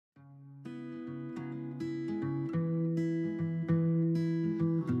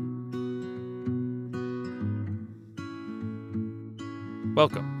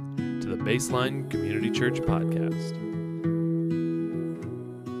Welcome to the Baseline Community Church Podcast.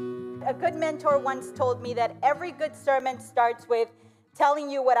 A good mentor once told me that every good sermon starts with telling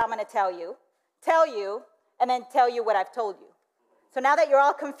you what I'm going to tell you, and then tell you what I've told you. So now that you're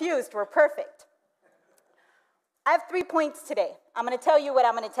all confused, we're perfect. I have 3 points today. I'm going to tell you what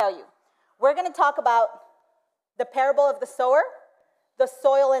I'm going to tell you. We're going to talk about the parable of the sower, the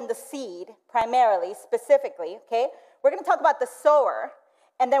soil and the seed, primarily, specifically, okay? We're going to talk about the sower,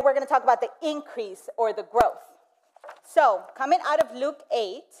 and then we're going to talk about the increase or the growth. So, coming out of Luke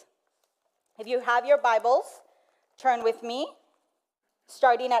 8, if you have your Bibles, turn with me,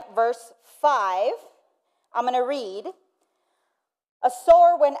 starting at verse 5. I'm going to read. A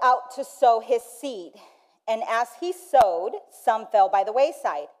sower went out to sow his seed, and as he sowed, some fell by the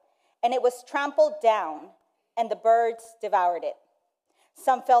wayside, and it was trampled down, and the birds devoured it.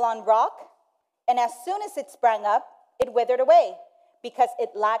 Some fell on rock, and as soon as it sprang up, it withered away, because it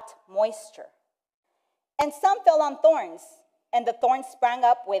lacked moisture. And some fell on thorns, and the thorns sprang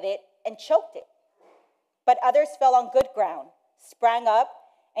up with it and choked it. But others fell on good ground, sprang up,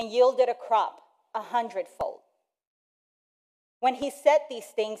 and yielded a crop 100-fold. When he said these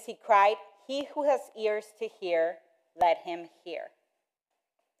things, he cried, "He who has ears to hear, let him hear."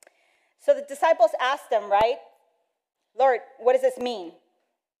 So the disciples asked him, right? Lord, what does this mean?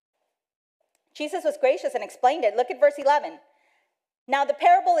 Jesus was gracious and explained it. Look at verse 11. Now the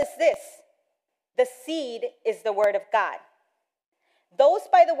parable is this. The seed is the word of God. Those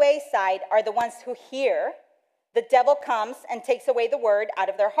by the wayside are the ones who hear. The devil comes and takes away the word out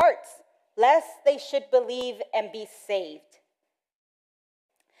of their hearts, lest they should believe and be saved.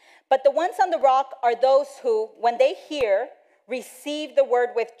 But the ones on the rock are those who, when they hear, receive the word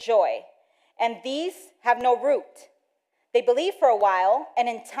with joy. And these have no root. They believe for a while, and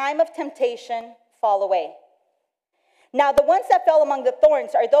in time of temptation, fall away. Now, the ones that fell among the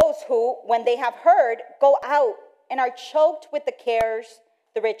thorns are those who, when they have heard, go out and are choked with the cares,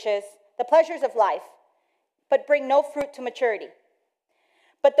 the riches, the pleasures of life, but bring no fruit to maturity.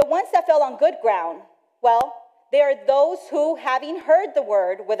 But the ones that fell on good ground, well, they are those who, having heard the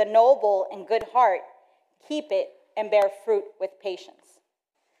word with a noble and good heart, keep it and bear fruit with patience.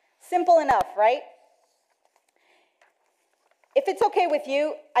 Simple enough, right? If it's okay with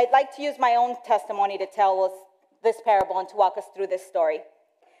you, I'd like to use my own testimony to tell us this parable and to walk us through this story.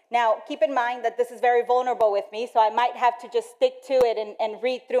 Now, keep in mind that this is very vulnerable with me, so I might have to just stick to it and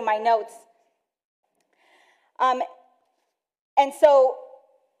read through my notes. And so,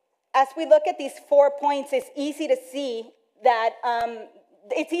 as we look at these 4 points, it's easy to see that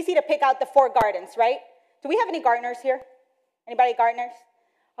it's easy to pick out the 4 gardens, right? Do we have any gardeners here? Anybody gardeners?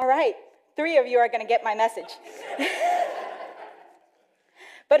 All right, 3 of you are going to get my message.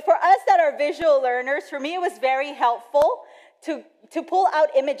 But for us that are visual learners, for me it was very helpful to pull out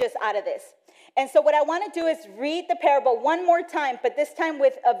images out of this. And so what I want to do is read the parable one more time, but this time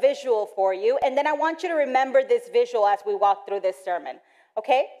with a visual for you. And then I want you to remember this visual as we walk through this sermon,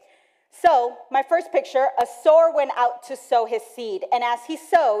 okay? So my first picture, a sower went out to sow his seed. And as he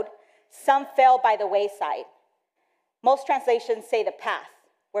sowed, some fell by the wayside. Most translations say the path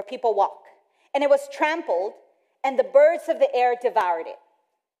where people walk. And it was trampled, and the birds of the air devoured it.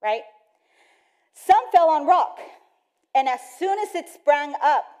 Right? Some fell on rock, and as soon as it sprang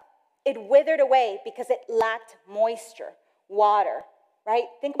up, it withered away because it lacked moisture, water, right?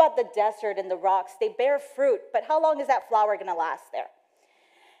 Think about the desert and the rocks. They bear fruit, but how long is that flower going to last there?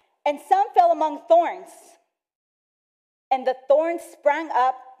 And some fell among thorns, and the thorns sprang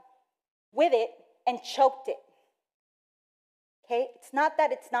up with it and choked it. Okay? It's not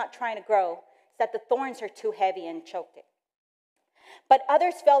that it's not trying to grow, it's that the thorns are too heavy and choked it. But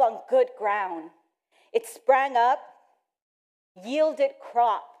others fell on good ground. It sprang up, yielded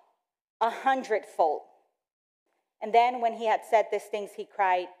crop 100-fold. And then when he had said these things, he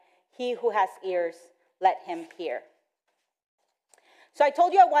cried, "He who has ears, let him hear." So I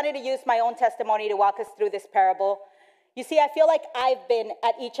told you I wanted to use my own testimony to walk us through this parable. You see, I feel like I've been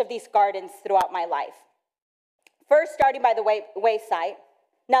at each of these gardens throughout my life. First, starting by the wayside.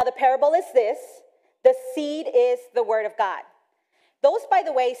 Now the parable is this. The seed is the word of God. Those by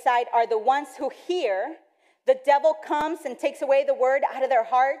the wayside are the ones who hear. The devil comes and takes away the word out of their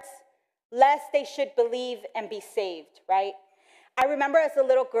hearts, lest they should believe and be saved, right? I remember as a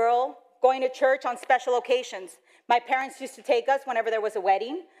little girl going to church on special occasions. My parents used to take us whenever there was a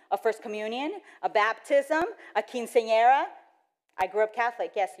wedding, a first communion, a baptism, a quinceañera. I grew up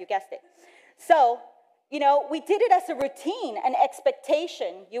Catholic, yes, you guessed it. So, we did it as a routine, an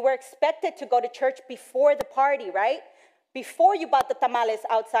expectation. You were expected to go to church before the party, right? Before you bought the tamales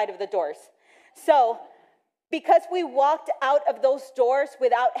outside of the doors. So Because we walked out of those doors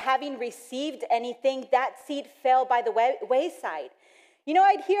without having received anything, that seed fell by the wayside. You know,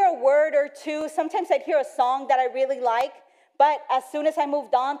 I'd hear a word or two. Sometimes I'd hear a song that I really like. But as soon as I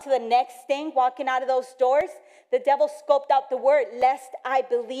moved on to the next thing, walking out of those doors, the devil scoped out the word, lest I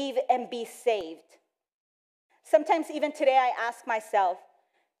believe and be saved. Sometimes even today I ask myself,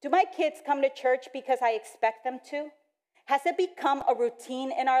 do my kids come to church because I expect them to? Has it become a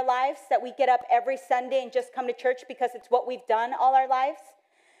routine in our lives that we get up every Sunday and just come to church because it's what we've done all our lives?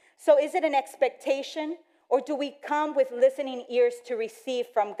 So is it an expectation, or do we come with listening ears to receive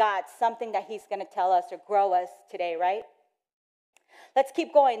from God something that he's going to tell us or grow us today, right? Let's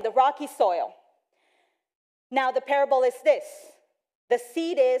keep going. The rocky soil. Now the parable is this. The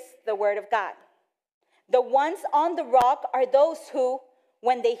seed is the word of God. The ones on the rock are those who,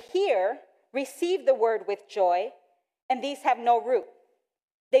 when they hear, receive the word with joy, and these have no root.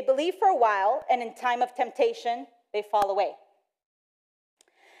 They believe for a while, and in time of temptation, they fall away.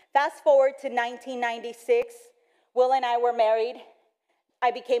 Fast forward to 1996. Will and I were married.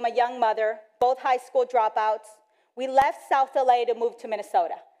 I became a young mother, both high school dropouts. We left South LA to move to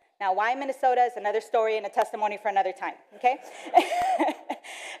Minnesota. Now, why Minnesota is another story and a testimony for another time, okay?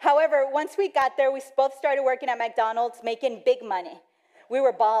 However, once we got there, we both started working at McDonald's, making big money. We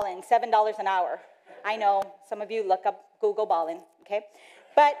were balling, $7 an hour. I know, some of you look up Google balling, okay?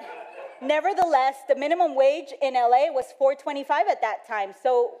 But nevertheless, the minimum wage in LA was $4.25 at that time,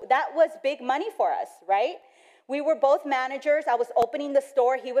 so that was big money for us, right? We were both managers. I was opening the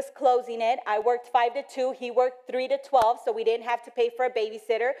store, he was closing it. I worked 5 to 2, he worked 3 to 12, so we didn't have to pay for a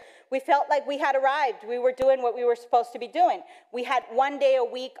babysitter. We felt like we had arrived. We were doing what we were supposed to be doing. We had 1 day a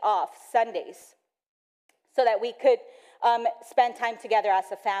week off, Sundays, so that we could spend time together as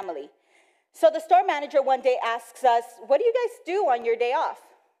a family. So the store manager one day asks us, what do you guys do on your day off?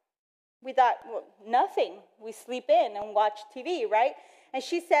 We thought, well, nothing. We sleep in and watch TV, right? And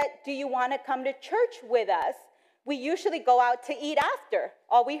she said, do you want to come to church with us? We usually go out to eat after.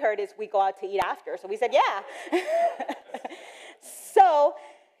 All we heard is we go out to eat after. So we said, yeah. So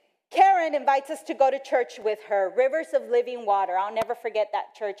Karen invites us to go to church with her, Rivers of Living Water. I'll never forget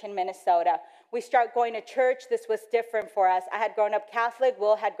that church in Minnesota. We start going to church. This was different for us. I had grown up Catholic.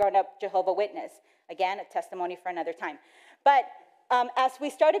 Will had grown up Jehovah's Witness. Again, a testimony for another time. But as we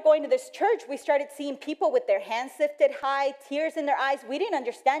started going to this church, we started seeing people with their hands lifted high, tears in their eyes. We didn't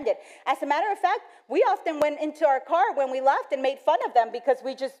understand it. As a matter of fact, we often went into our car when we left and made fun of them because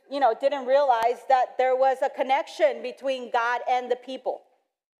we just, didn't realize that there was a connection between God and the people.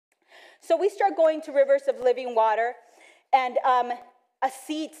 So we start going to Rivers of Living Water, and a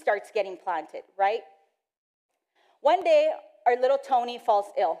seed starts getting planted, right? One day, our little Tony falls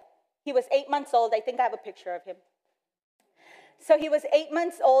ill. He was 8 months old. I think I have a picture of him. So he was 8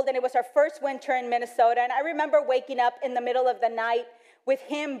 months old, and it was our first winter in Minnesota. And I remember waking up in the middle of the night with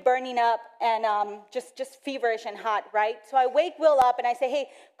him burning up and just feverish and hot, right? So I wake Will up, and I say, hey,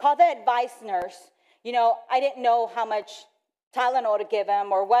 call the advice nurse. I didn't know how much Tylenol to give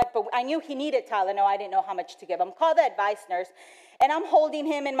him or what, but I knew he needed Tylenol. I didn't know how much to give him. Call the advice nurse. And I'm holding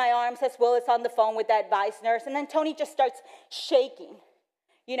him in my arms as Will is on the phone with the advice nurse. And then Tony just starts shaking.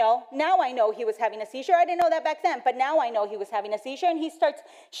 Now I know he was having a seizure. I didn't know that back then, but now I know he was having a seizure, and he starts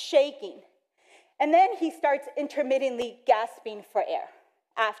shaking. And then he starts intermittently gasping for air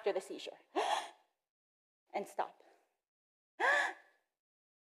after the seizure. And stop.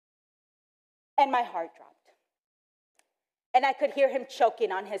 And my heart dropped. And I could hear him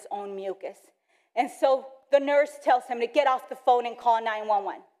choking on his own mucus. And so the nurse tells him to get off the phone and call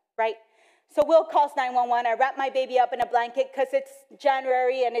 911, right? So Will calls 911. I wrap my baby up in a blanket because it's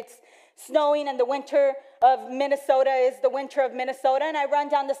January and it's snowing, and the winter of Minnesota is the winter of Minnesota. And I run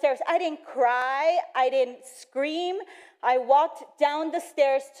down the stairs. I didn't cry. I didn't scream. I walked down the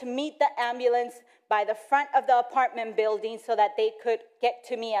stairs to meet the ambulance by the front of the apartment building so that they could get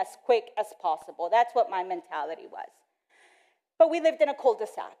to me as quick as possible. That's what my mentality was. But we lived in a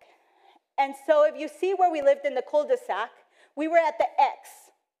cul-de-sac. And so if you see where we lived in the cul-de-sac, we were at the X.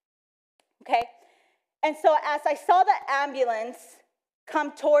 Okay? And so as I saw the ambulance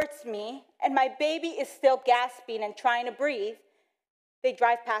come towards me, and my baby is still gasping and trying to breathe, they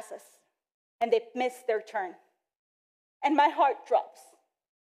drive past us, and they miss their turn. And my heart drops.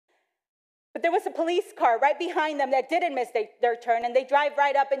 But there was a police car right behind them that didn't miss their turn, and they drive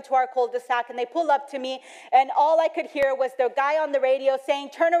right up into our cul-de-sac, and they pull up to me, and all I could hear was the guy on the radio saying,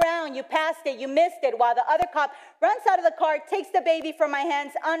 turn around, you passed it, you missed it, while the other cop runs out of the car, takes the baby from my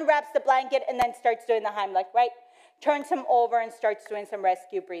hands, unwraps the blanket, and then starts doing the Heimlich, right? Turns him over and starts doing some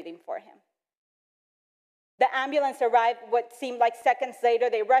rescue breathing for him. The ambulance arrived what seemed like seconds later.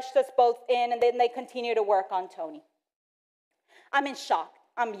 They rushed us both in, and then they continued to work on Tony. I'm in shock.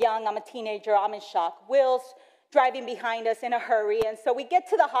 I'm young, I'm a teenager, I'm in shock. Will's driving behind us in a hurry, and so we get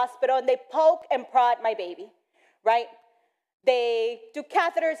to the hospital, and they poke and prod my baby, right? They do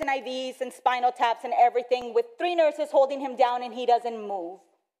catheters and IVs and spinal taps and everything with 3 nurses holding him down, and he doesn't move.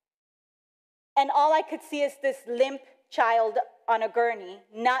 And all I could see is this limp child on a gurney,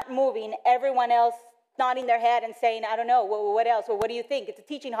 not moving, everyone else nodding their head and saying, I don't know, what else? Well, what do you think? It's a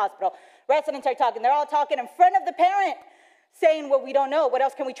teaching hospital. Residents are talking. They're all talking in front of the parent, saying, well, we don't know. What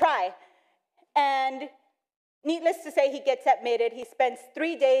else can we try? And needless to say, he gets admitted. He spends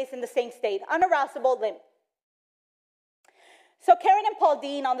 3 days in the same state, unarousable, limp. So Karen and Paul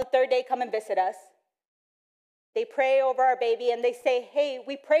Dean on the 3rd day come and visit us. They pray over our baby, and they say, hey,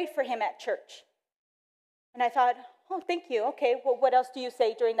 we prayed for him at church. And I thought, oh, thank you. Okay, well, what else do you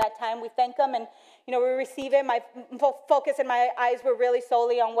say during that time? We thank him, and we receive him. My focus and my eyes were really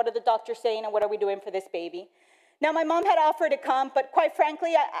solely on what are the doctors saying and what are we doing for this baby. Now, my mom had offered to come, but quite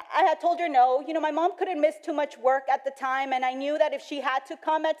frankly, I had told her no. My mom couldn't miss too much work at the time, and I knew that if she had to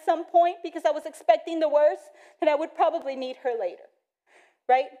come at some point, because I was expecting the worst, then I would probably need her later,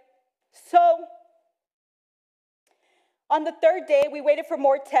 right? So on the 3rd day, we waited for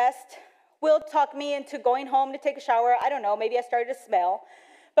more tests. Will talked me into going home to take a shower. I don't know, maybe I started to smell.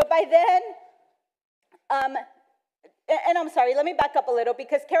 But by then, and I'm sorry, let me back up a little,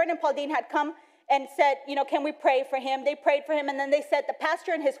 because Karen and Paul Dean had come and said, can we pray for him? They prayed for him, and then they said the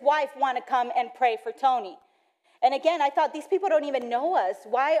pastor and his wife want to come and pray for Tony. And again, I thought, these people don't even know us.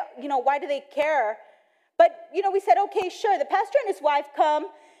 Why do they care? But, we said, okay, sure. The pastor and his wife come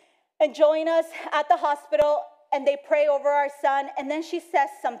and join us at the hospital, and they pray over our son, and then she says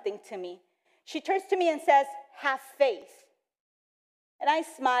something to me. She turns to me and says, have faith. And I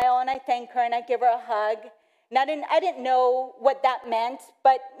smile, and I thank her, and I give her a hug. And I didn't know what that meant,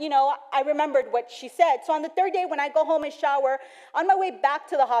 but, I remembered what she said. So on the 3rd day, when I go home and shower, on my way back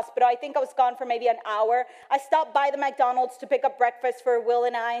to the hospital, I think I was gone for maybe an hour, I stopped by the McDonald's to pick up breakfast for Will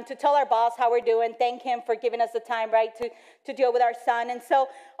and I, and to tell our boss how we're doing, thank him for giving us the time, right, to deal with our son. And so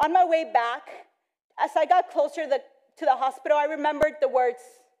on my way back, as I got closer to the hospital, I remembered the words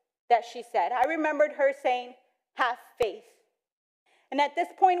that she said. I remembered her saying, have faith. And at this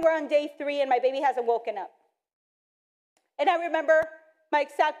point, we're on day 3, and my baby hasn't woken up. And I remember my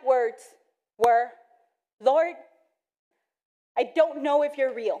exact words were, Lord, I don't know if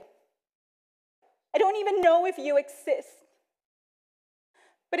you're real. I don't even know if you exist.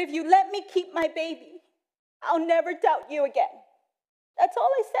 But if you let me keep my baby, I'll never doubt you again. That's all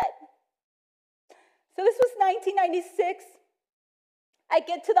I said. So this was 1996. I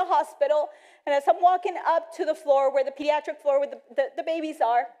get to the hospital, and as I'm walking up to the floor where the pediatric floor where the babies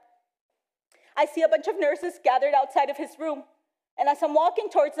are, I see a bunch of nurses gathered outside of his room. And as I'm walking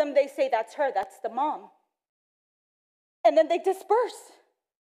towards them, they say, that's her, that's the mom. And then they disperse.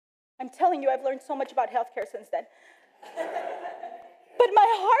 I'm telling you, I've learned so much about healthcare since then. But my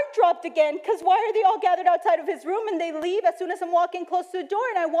heart dropped again, because why are they all gathered outside of his room? And they leave as soon as I'm walking close to the door,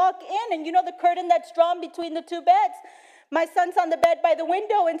 and I walk in, and the curtain that's drawn between the 2 beds. My son's on the bed by the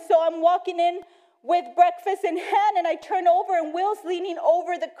window, and so I'm walking in with breakfast in hand, and I turn over, and Will's leaning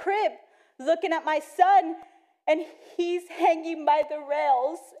over the crib, looking at my son, and he's hanging by the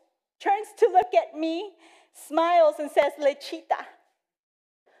rails, turns to look at me, smiles, and says, lechita.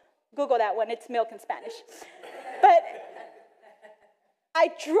 Google that one, it's milk in Spanish. But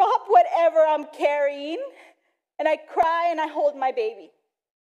I drop whatever I'm carrying, and I cry, and I hold my baby.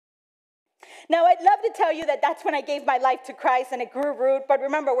 Now, I'd love to tell you that that's when I gave my life to Christ, and it grew root, but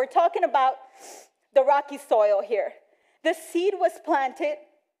remember, we're talking about the rocky soil here. The seed was planted.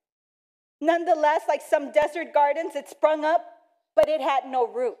 Nonetheless, like some desert gardens, it sprung up, but it had no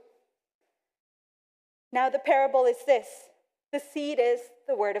root. Now the parable is this. The seed is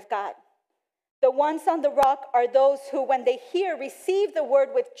the word of God. The ones on the rock are those who, when they hear, receive the word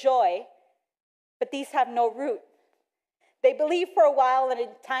with joy, but these have no root. They believe for a while, and in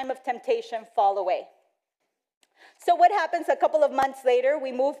time of temptation, fall away. So what happens a couple of months later?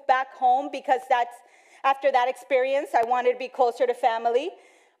 We moved back home, because after that experience, I wanted to be closer to family.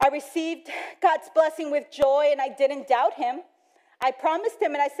 I received God's blessing with joy, and I didn't doubt him. I promised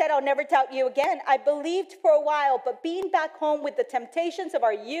him, and I said, I'll never doubt you again. I believed for a while, but being back home with the temptations of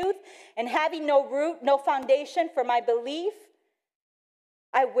our youth and having no root, no foundation for my belief,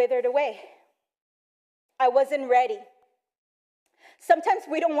 I withered away. I wasn't ready. Sometimes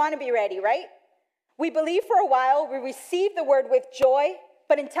we don't want to be ready, right? We believe for a while, we receive the word with joy,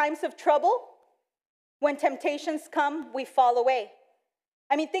 but in times of trouble, when temptations come, we fall away.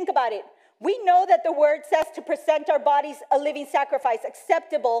 I mean, think about it. We know that the word says to present our bodies a living sacrifice,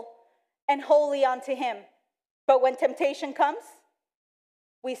 acceptable and holy unto him. But when temptation comes,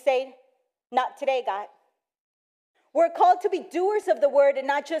 we say, not today, God. We're called to be doers of the word and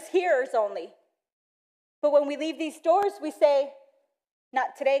not just hearers only. But when we leave these doors, we say,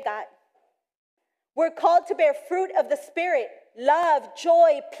 not today, God. We're called to bear fruit of the Spirit: love,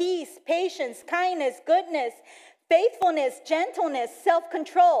 joy, peace, patience, kindness, goodness, faithfulness, gentleness,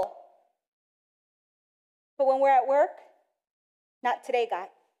 self-control. But when we're at work, not today, God.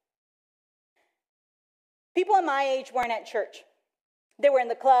 People in my age weren't at church. They were in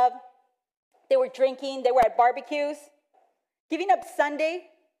the club. They were drinking. They were at barbecues. Giving up Sunday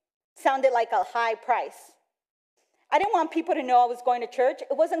sounded like a high price. I didn't want people to know I was going to church.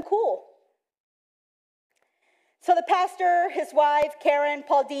 It wasn't cool. So the pastor, his wife, Karen,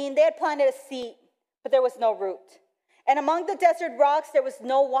 Paul Dean, they had planted a seed, but there was no root. And among the desert rocks, there was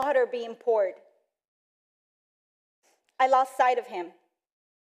no water being poured. I lost sight of him.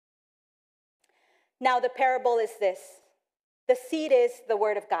 Now the parable is this. The seed is the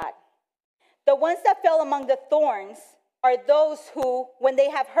word of God. The ones that fell among the thorns are those who, when they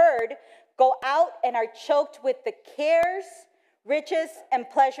have heard, go out and are choked with the cares, riches, and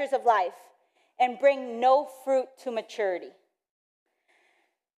pleasures of life, and bring no fruit to maturity.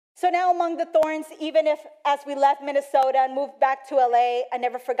 So now among the thorns, even if as we left Minnesota and moved back to LA, I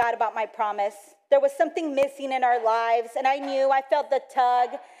never forgot about my promise. There was something missing in our lives, and I felt the tug.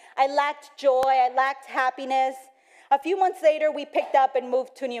 I lacked joy, I lacked happiness. A few months later, we picked up and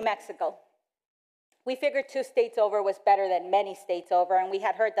moved to New Mexico. We figured 2 states over was better than many states over, and we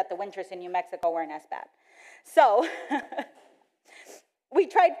had heard that the winters in New Mexico weren't as bad. So we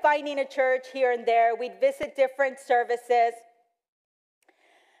tried finding a church here and there. We'd visit different services.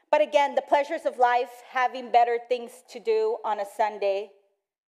 But again, the pleasures of life, having better things to do on a Sunday,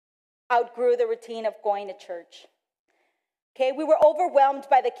 outgrew the routine of going to church. Okay, we were overwhelmed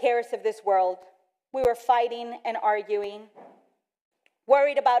by the cares of this world. We were fighting and arguing,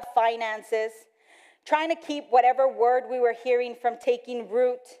 worried about finances, trying to keep whatever word we were hearing from taking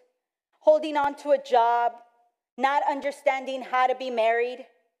root, holding on to a job, not understanding how to be married,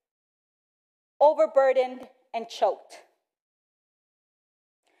 overburdened and choked.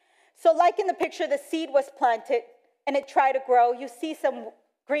 So like in the picture, the seed was planted and it tried to grow. You see some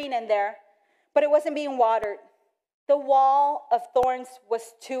green in there, but it wasn't being watered. The wall of thorns was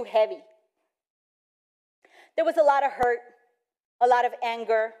too heavy. There was a lot of hurt, a lot of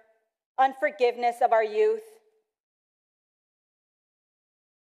anger, unforgiveness of our youth.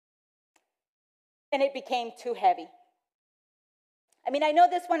 And it became too heavy. I mean, I know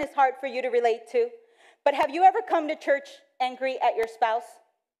this one is hard for you to relate to, but have you ever come to church angry at your spouse?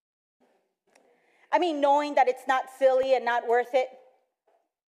 I mean, knowing that it's not silly and not worth it,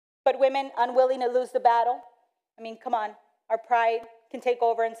 but women unwilling to lose the battle. I mean, come on, our pride can take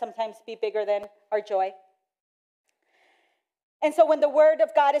over and sometimes be bigger than our joy. And so when the word of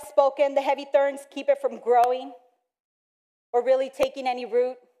God is spoken, the heavy thorns keep it from growing or really taking any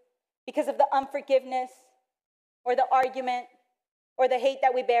root because of the unforgiveness or the argument or the hate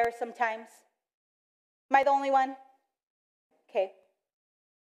that we bear sometimes. Am I the only one? Okay.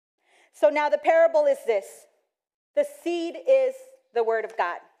 So now the parable is this. The seed is the word of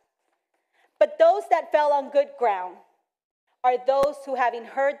God. But those that fell on good ground are those who, having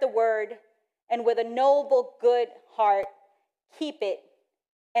heard the word and with a noble, good heart, keep it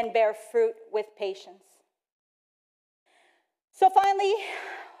and bear fruit with patience. So finally,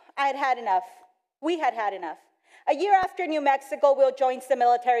 I had had enough. We had had enough. A year after New Mexico, Will joins the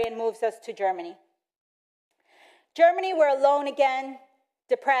military and moves us to Germany. Germany, we're alone again,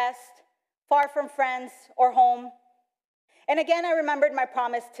 depressed, far from friends or home. And again, I remembered my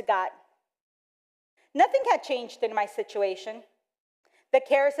promise to God. Nothing had changed in my situation. The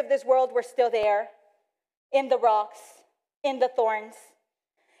cares of this world were still there, in the rocks, in the thorns.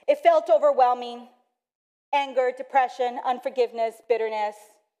 It felt overwhelming. Anger, depression, unforgiveness, bitterness.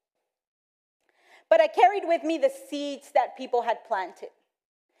 But I carried with me the seeds that people had planted.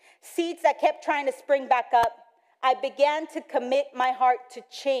 Seeds that kept trying to spring back up. I began to commit my heart to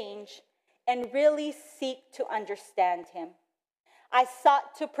change and really seek to understand him. I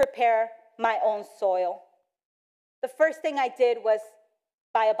sought to prepare my own soil. The first thing I did was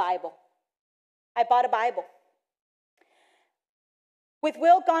buy a Bible. I bought a Bible. With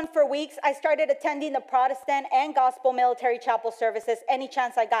Will gone for weeks, I started attending the Protestant and gospel military chapel services any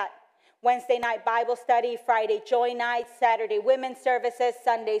chance I got. Wednesday night Bible study, Friday joy nights, Saturday women's services,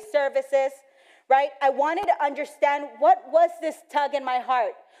 Sunday services, right? I wanted to understand what was this tug in my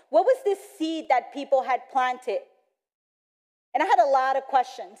heart? What was this seed that people had planted? And I had a lot of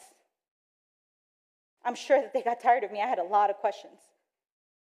questions. I'm sure that they got tired of me. I had a lot of questions.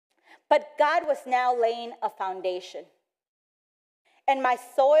 But God was now laying a foundation. And my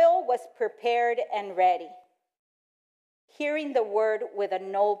soil was prepared and ready, hearing the word with a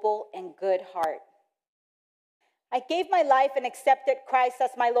noble and good heart. I gave my life and accepted Christ as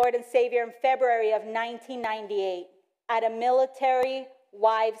my Lord and Savior in February of 1998 at a military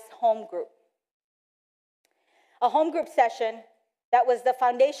wives home group. A home group session that was the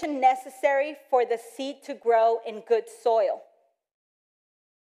foundation necessary for the seed to grow in good soil.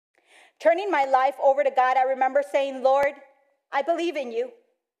 Turning my life over to God, I remember saying, Lord, I believe in you.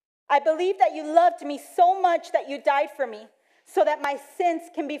 I believe that you loved me so much that you died for me so that my sins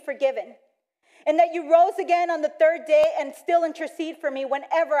can be forgiven. And that you rose again on the third day and still intercede for me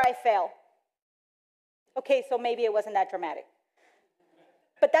whenever I fail. Okay, so maybe it wasn't that dramatic.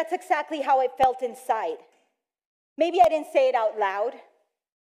 But that's exactly how it felt inside. Maybe I didn't say it out loud,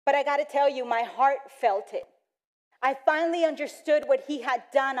 but I got to tell you, my heart felt it. I finally understood what he had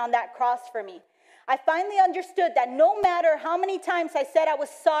done on that cross for me. I finally understood that no matter how many times I said I was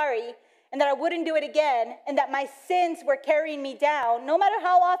sorry and that I wouldn't do it again and that my sins were carrying me down, no matter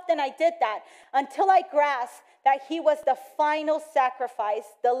how often I did that, until I grasped that he was the final sacrifice,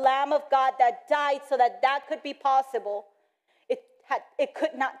 the Lamb of God that died so that that could be possible, it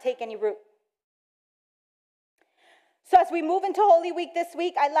could not take any root. So as we move into Holy Week this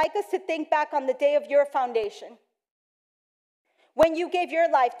week, I'd like us to think back on the day of your foundation, when you gave your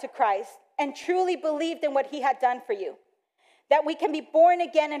life to Christ and truly believed in what he had done for you, that we can be born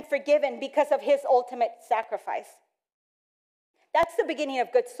again and forgiven because of his ultimate sacrifice. That's the beginning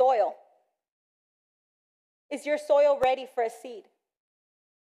of good soil. Is your soil ready for a seed?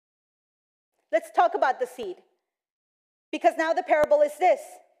 Let's talk about the seed. Because now the parable is this.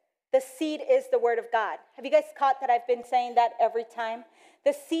 The seed is the word of God. Have you guys caught that I've been saying that every time?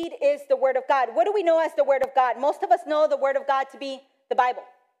 The seed is the word of God. What do we know as the word of God? Most of us know the word of God to be the Bible,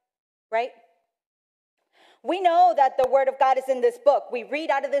 right? We know that the word of God is in this book. We read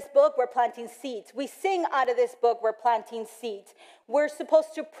out of this book, we're planting seeds. We sing out of this book, we're planting seeds. We're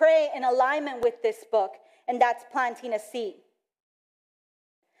supposed to pray in alignment with this book, and that's planting a seed.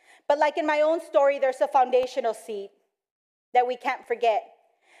 But like in my own story, there's a foundational seed that we can't forget.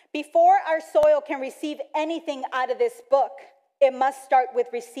 Before our soil can receive anything out of this book, it must start with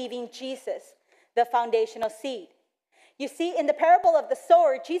receiving Jesus, the foundational seed. You see, in the parable of the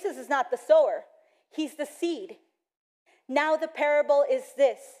sower, Jesus is not the sower. He's the seed. Now the parable is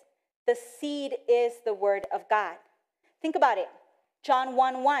this. The seed is the word of God. Think about it. John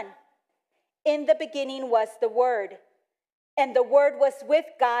 1:1. In the beginning was the word, and the word was with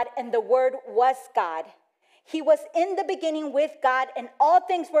God, and the word was God. He was in the beginning with God, and all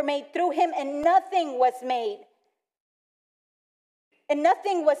things were made through him, and nothing was made. And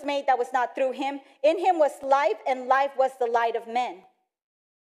nothing was made that was not through him. In him was life, and life was the light of men.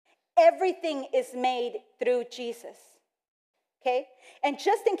 Everything is made through Jesus. Okay? And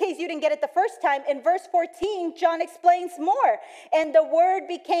just in case you didn't get it the first time, in verse 14, John explains more. And the word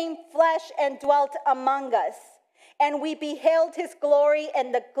became flesh and dwelt among us. And we beheld his glory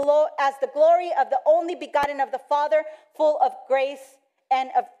and as the glory of the only begotten of the Father, full of grace and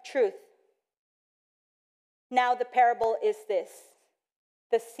of truth. Now the parable is this.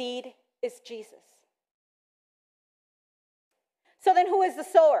 The seed is Jesus. So then who is the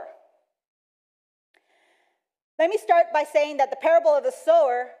sower? Let me start by saying that the parable of the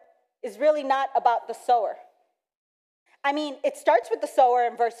sower is really not about the sower. I mean, it starts with the sower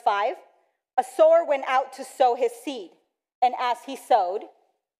in verse 5. A sower went out to sow his seed, and as he sowed,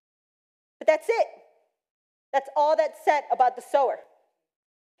 but that's it. That's all that's said about the sower.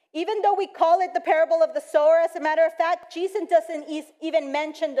 Even though we call it the parable of the sower, as a matter of fact, Jesus doesn't even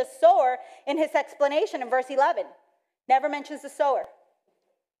mention the sower in his explanation in verse 11. Never mentions the sower.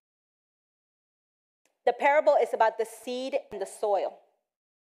 The parable is about the seed and the soil.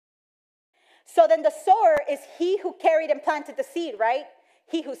 So then the sower is he who carried and planted the seed, right?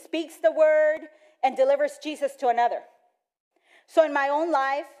 He who speaks the word and delivers Jesus to another. So in my own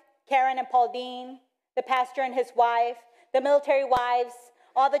life, Karen and Pauline, the pastor and his wife, the military wives,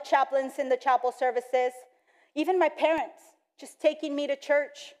 all the chaplains in the chapel services, even my parents, just taking me to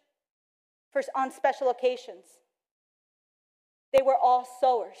church on special occasions. They were all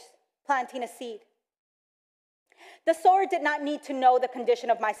sowers, planting a seed. The sower did not need to know the condition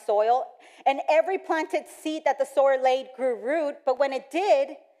of my soil, and every planted seed that the sower laid grew root, but when it did,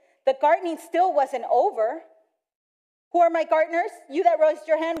 the gardening still wasn't over. Who are my gardeners? You that raised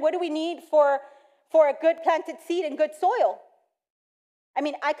your hand, what do we need for a good planted seed and good soil? I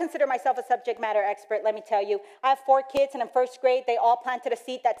mean, I consider myself a subject matter expert, let me tell you. I have 4 kids, and in first grade, they all planted a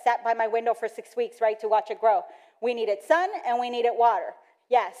seed that sat by my window for 6 weeks, right, to watch it grow. We needed sun, and we needed water.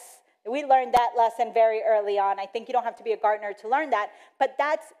 Yes, we learned that lesson very early on. I think you don't have to be a gardener to learn that, but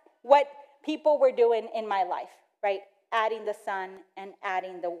that's what people were doing in my life, right? Adding the sun and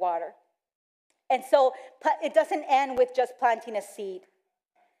adding the water. And so it doesn't end with just planting a seed.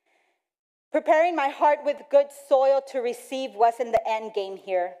 Preparing my heart with good soil to receive wasn't the end game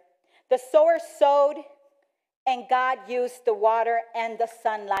here. The sower sowed, and God used the water and the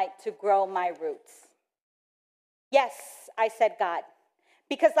sunlight to grow my roots. Yes, I said God.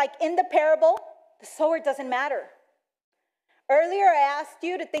 Because like in the parable, the sower doesn't matter. Earlier, I asked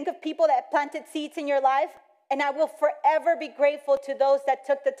you to think of people that planted seeds in your life, and I will forever be grateful to those that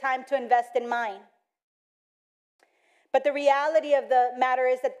took the time to invest in mine. But the reality of the matter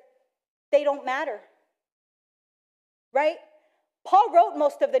is that they don't matter, right? Paul wrote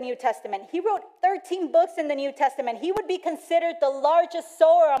most of the New Testament. He wrote 13 books in the New Testament. He would be considered the largest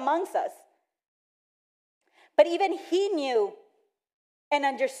sower amongst us. But even he knew and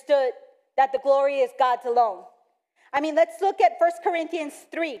understood that the glory is God's alone. I mean, let's look at 1 Corinthians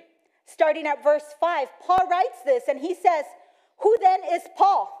 3, starting at verse 5. Paul writes this, and he says, "Who then is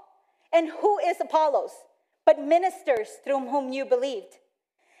Paul, and who is Apollos, but ministers through whom you believed,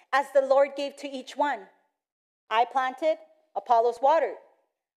 as the Lord gave to each one? I planted, Apollos watered,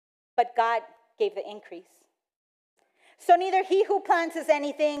 but God gave the increase. So neither he who plants is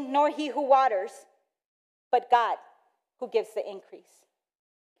anything, nor he who waters, but God who gives the increase."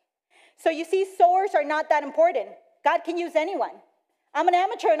 So you see, sowers are not that important. God can use anyone. I'm an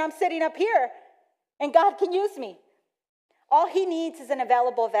amateur and I'm sitting up here, and God can use me. All he needs is an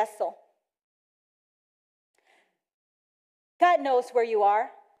available vessel. God knows where you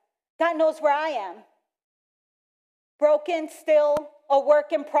are. God knows where I am. Broken, still, a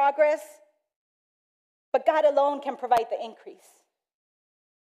work in progress. But God alone can provide the increase.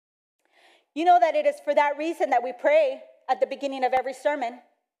 You know that it is for that reason that we pray at the beginning of every sermon,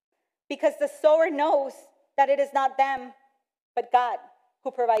 because the sower knows that it is not them, but God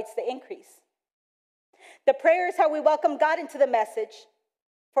who provides the increase. The prayer is how we welcome God into the message,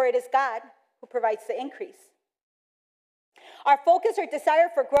 for it is God who provides the increase. Our focus or desire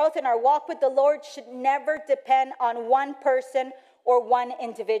for growth in our walk with the Lord should never depend on one person or one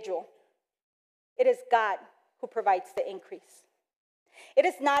individual. It is God who provides the increase. It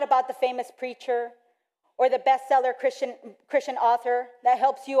is not about the famous preacher or the bestseller Christian author that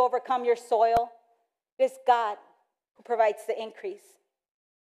helps you overcome your soil. It is God who provides the increase.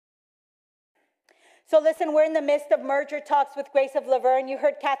 So listen, we're in the midst of merger talks with Grace of Laverne. You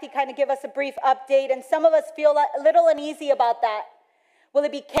heard Kathy kind of give us a brief update, and some of us feel a little uneasy about that. Will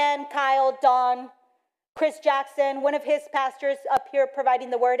it be Ken, Kyle, Don, Chris Jackson, one of his pastors up here providing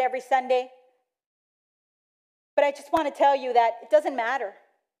the word every Sunday? But I just want to tell you that it doesn't matter.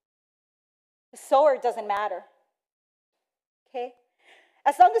 The sower doesn't matter. Okay?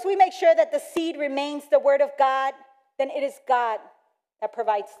 As long as we make sure that the seed remains the word of God, then it is God that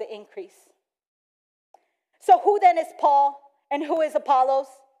provides the increase. So who then is Paul and who is Apollos?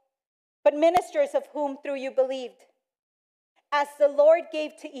 But ministers of whom through you believed. As the Lord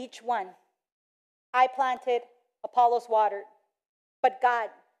gave to each one. I planted, Apollos watered, but God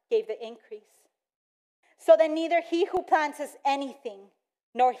gave the increase. So then neither he who plants is anything,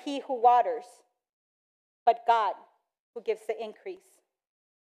 nor he who waters, but God who gives the increase.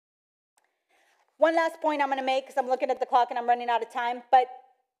 One last point I'm going to make, because I'm looking at the clock and I'm running out of time, but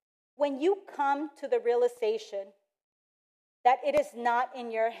when you come to the realization that it is not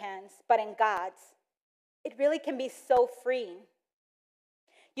in your hands, but in God's, it really can be so freeing.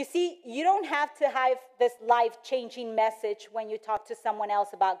 You see, you don't have to have this life-changing message when you talk to someone else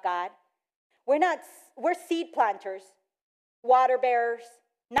about God. We're seed planters, water bearers,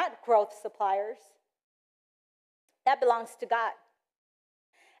 not growth suppliers. That belongs to God.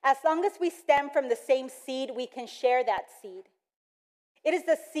 As long as we stem from the same seed, we can share that seed. It is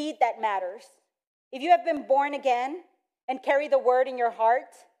the seed that matters. If you have been born again and carry the word in your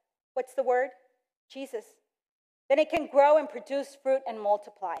heart, what's the word? Jesus. Then it can grow and produce fruit and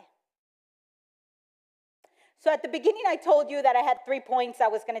multiply. So at the beginning, I told you that I had 3 points I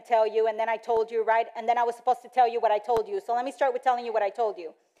was going to tell you, and then I told you, right? And then I was supposed to tell you what I told you. So let me start with telling you what I told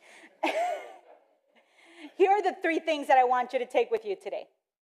you. Here are the 3 things that I want you to take with you today.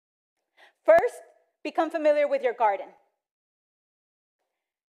 First, become familiar with your garden.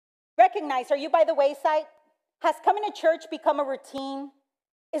 Recognize, are you by the wayside? Has coming to church become a routine?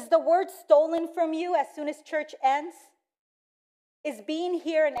 Is the word stolen from you as soon as church ends? Is being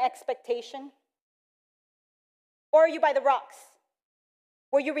here an expectation? Or are you by the rocks?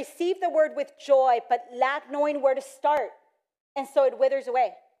 where you receive the word with joy but lack knowing where to start, and so it withers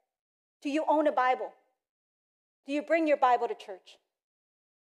away? Do you own a Bible? Do you bring your Bible to church?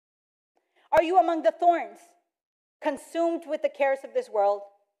 Are you among the thorns, consumed with the cares of this world?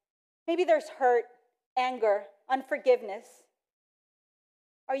 Maybe there's hurt, anger, unforgiveness.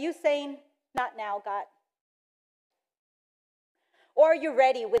 Are you saying, not now, God? Or are you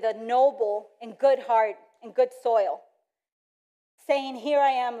ready with a noble and good heart and good soil, saying, here I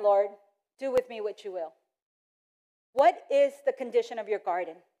am, Lord, do with me what you will? What is the condition of your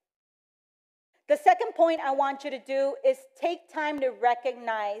garden? The second point I want you to do is take time to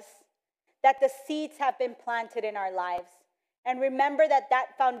recognize that the seeds have been planted in our lives. And remember that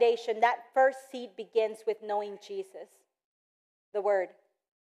that foundation, that first seed begins with knowing Jesus, the Word.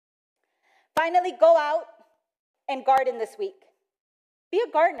 Finally, go out and garden this week. Be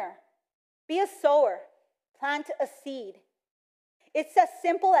a gardener. Be a sower. Plant a seed. It's as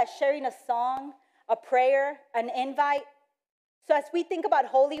simple as sharing a song, a prayer, an invite. So as we think about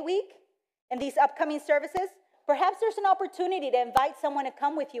Holy Week and these upcoming services, perhaps there's an opportunity to invite someone to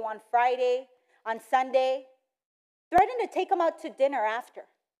come with you on Friday, on Sunday. Threaten to take them out to dinner after.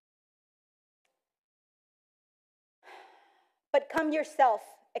 But come yourself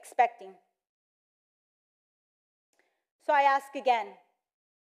expecting. So I ask again,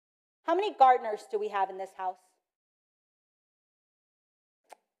 how many gardeners do we have in this house?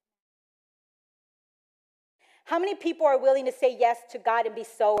 How many people are willing to say yes to God and be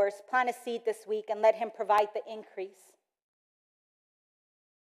sowers, plant a seed this week, and let Him provide the increase?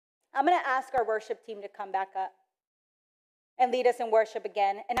 I'm going to ask our worship team to come back up and lead us in worship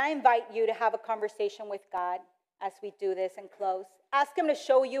again. And I invite you to have a conversation with God as we do this and close. Ask Him to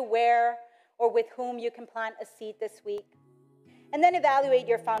show you where or with whom you can plant a seed this week. And then evaluate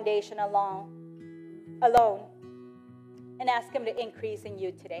your foundation alone, and ask Him to increase in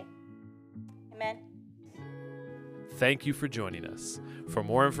you today. Amen. Thank you for joining us. For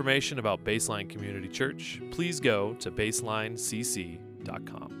more information about Baseline Community Church, please go to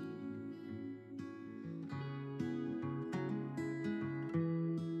baselinecc.com.